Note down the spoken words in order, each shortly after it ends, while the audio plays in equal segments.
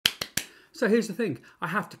So here's the thing, I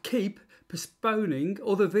have to keep postponing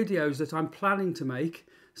other videos that I'm planning to make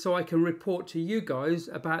so I can report to you guys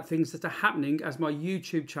about things that are happening as my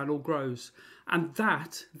YouTube channel grows. And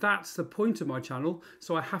that's the point of my channel,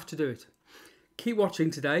 so I have to do it. Keep watching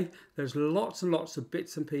today. There's lots and lots of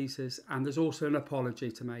bits and pieces, and there's also an apology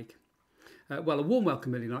to make. Well, a warm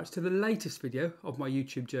welcome, Millionites, to the latest video of my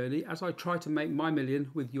YouTube journey as I try to make my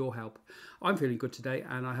million with your help. I'm feeling good today,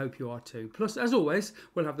 and I hope you are too. Plus, as always,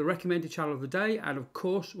 we'll have the recommended channel of the day, and of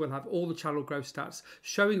course, we'll have all the channel growth stats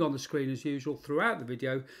showing on the screen as usual throughout the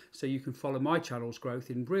video, so you can follow my channel's growth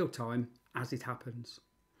in real time as it happens.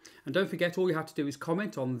 And don't forget, all you have to do is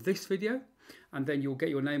comment on this video, and then you'll get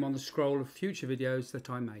your name on the scroll of future videos that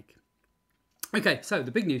I make. Okay, so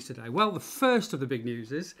the big news today. Well, the first of the big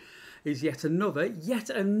news is yet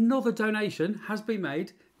another donation has been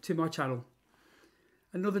made to my channel.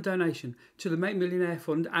 Another donation to the Make Millionaire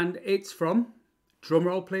Fund, and it's from, drum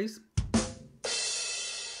roll please. I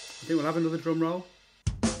think we'll have another drum roll.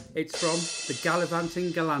 It's from the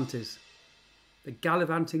Gallivanting Galantes. The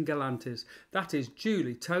Gallivanting Galantes. That is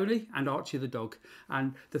Julie, Tony and Archie the dog.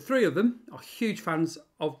 And the three of them are huge fans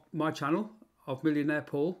of my channel, of Millionaire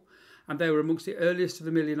Paul. And they were amongst the earliest of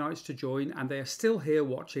the Millionites to join, and they are still here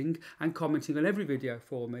watching and commenting on every video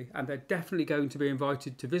for me, and they're definitely going to be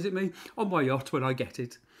invited to visit me on my yacht when I get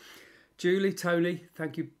it. Julie, Tony,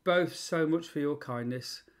 thank you both so much for your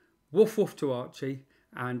kindness. Woof woof to Archie,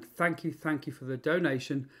 and thank you for the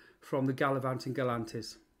donation from the Gallivanting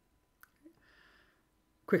Galantes.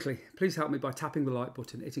 Quickly, please help me by tapping the like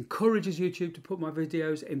button. It encourages YouTube to put my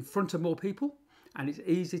videos in front of more people. And it's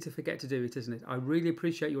easy to forget to do it, isn't it? I really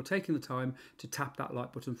appreciate your taking the time to tap that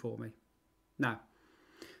like button for me. Now,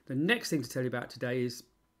 the next thing to tell you about today is,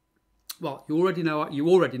 well, you already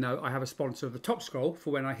know I have a sponsor of the top scroll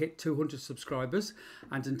for when I hit 200 subscribers.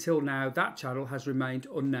 And until now, that channel has remained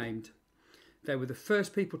unnamed. They were the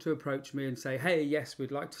first people to approach me and say, hey, yes,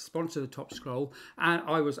 we'd like to sponsor the top scroll. And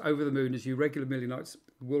I was over the moon, as you regular Millionites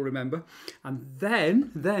will remember. And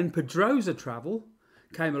then Pedrosa Travel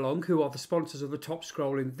came along, who are the sponsors of the top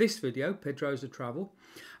scroll in this video, Pedrosa Travel,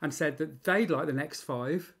 and said that they'd like the next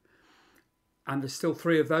 5, and there's still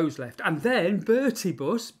 3 of those left. And then Bertie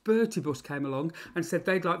Bus came along and said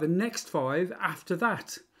they'd like the next 5 after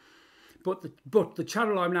that. But the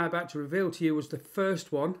channel I'm now about to reveal to you was the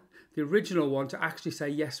first one, the original one, to actually say,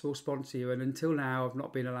 yes, we'll sponsor you. And until now, I've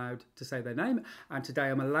not been allowed to say their name. And today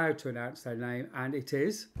I'm allowed to announce their name, and it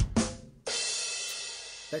is,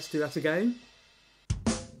 let's do that again,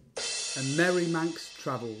 A Merry Manx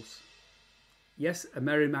Travels. Yes, A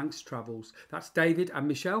Merry Manx Travels. That's David and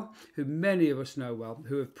Michelle, who many of us know well,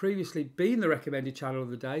 who have previously been the recommended channel of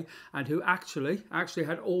the day, and who actually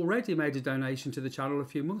had already made a donation to the channel a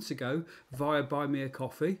few months ago via Buy Me a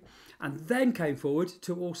Coffee, and then came forward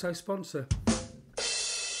to also sponsor.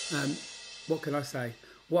 What can I say?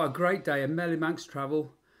 What a great day. A Merry Manx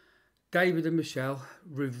Travel. David and Michelle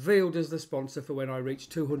revealed as the sponsor for when I reach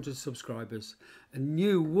 200 subscribers. A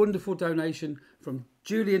new wonderful donation from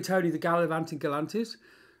Julie and Tony, the Gallivanting Galantes,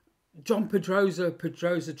 John Pedrosa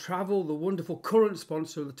Travel, the wonderful current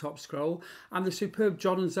sponsor of the top scroll, and the superb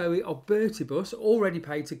John and Zoe of Bertie Bus, already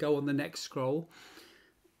paid to go on the next scroll.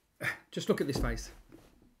 Just look at this face.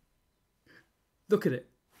 Look at it.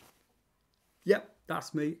 Yep,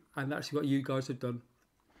 that's me, and that's what you guys have done.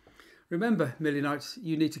 Remember, Millionites,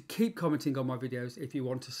 you need to keep commenting on my videos if you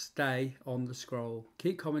want to stay on the scroll.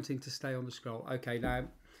 Keep commenting to stay on the scroll. Okay, now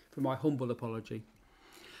for my humble apology.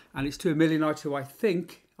 And it's to a Millionite who I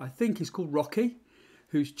think is called Rocky,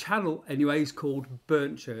 whose channel anyway is called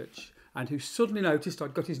Burnt Church, and who suddenly noticed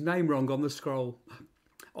I'd got his name wrong on the scroll.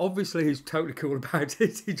 Obviously, he's totally cool about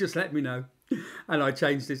it. He just let me know. And I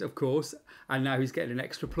changed it, of course. And now he's getting an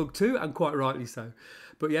extra plug too, and quite rightly so.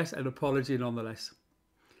 But yes, an apology nonetheless.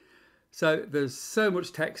 So there's so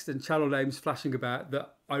much text and channel names flashing about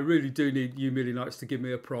that I really do need you Millionites to give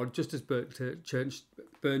me a prod, just as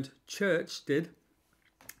Burnt Church did,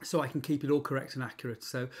 so I can keep it all correct and accurate.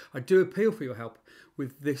 So I do appeal for your help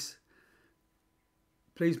with this.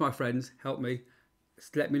 Please, my friends, help me.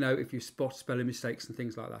 Let me know if you spot spelling mistakes and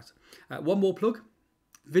things like that. One more plug.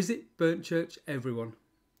 Visit Burnt Church, everyone.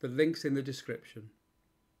 The link's in the description.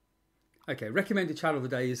 Okay, recommended channel of the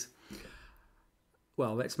day is,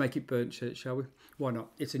 well, let's make it Burnt Church, shall we? Why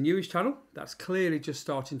not? It's a newish channel that's clearly just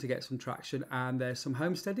starting to get some traction, and there's some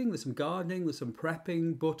homesteading, there's some gardening, there's some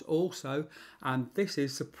prepping, but also, and this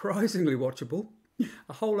is surprisingly watchable,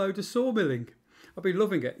 a whole load of sawmilling. I've been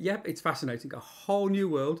loving it. Yep, it's fascinating. A whole new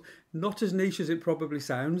world, not as niche as it probably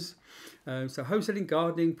sounds. So homesteading,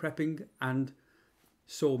 gardening, prepping and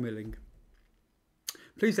sawmilling.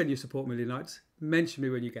 Please send your support, Millionites. Mention me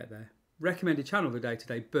when you get there. recommended channel of the day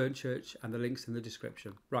today, Burnt Church, and the link's in the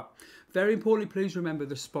description. Right, very importantly, please remember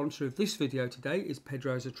the sponsor of this video today is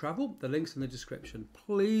Pedroza Travel. The link's in the description.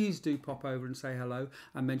 Please do pop over and say hello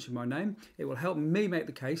and mention my name. It will help me make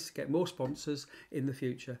the case to get more sponsors in the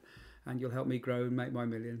future, and you'll help me grow and make my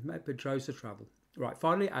million. Pedroza Travel. Right,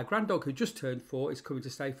 finally, our granddog who just turned 4 is coming to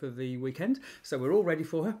stay for the weekend, so we're all ready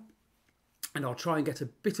for her. And I'll try and get a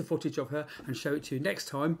bit of footage of her and show it to you next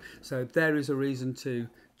time. So there is a reason to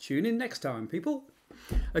tune in next time, people.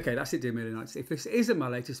 Okay, that's it, dear Millionites. If this isn't my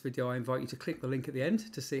latest video, I invite you to click the link at the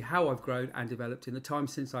end to see how I've grown and developed in the time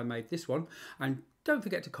since I made this one. And don't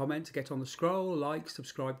forget to comment, to get on the scroll, like,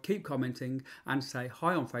 subscribe, keep commenting, and say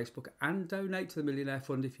hi on Facebook, and donate to the Millionaire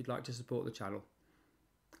Fund if you'd like to support the channel.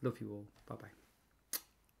 Love you all. Bye-bye.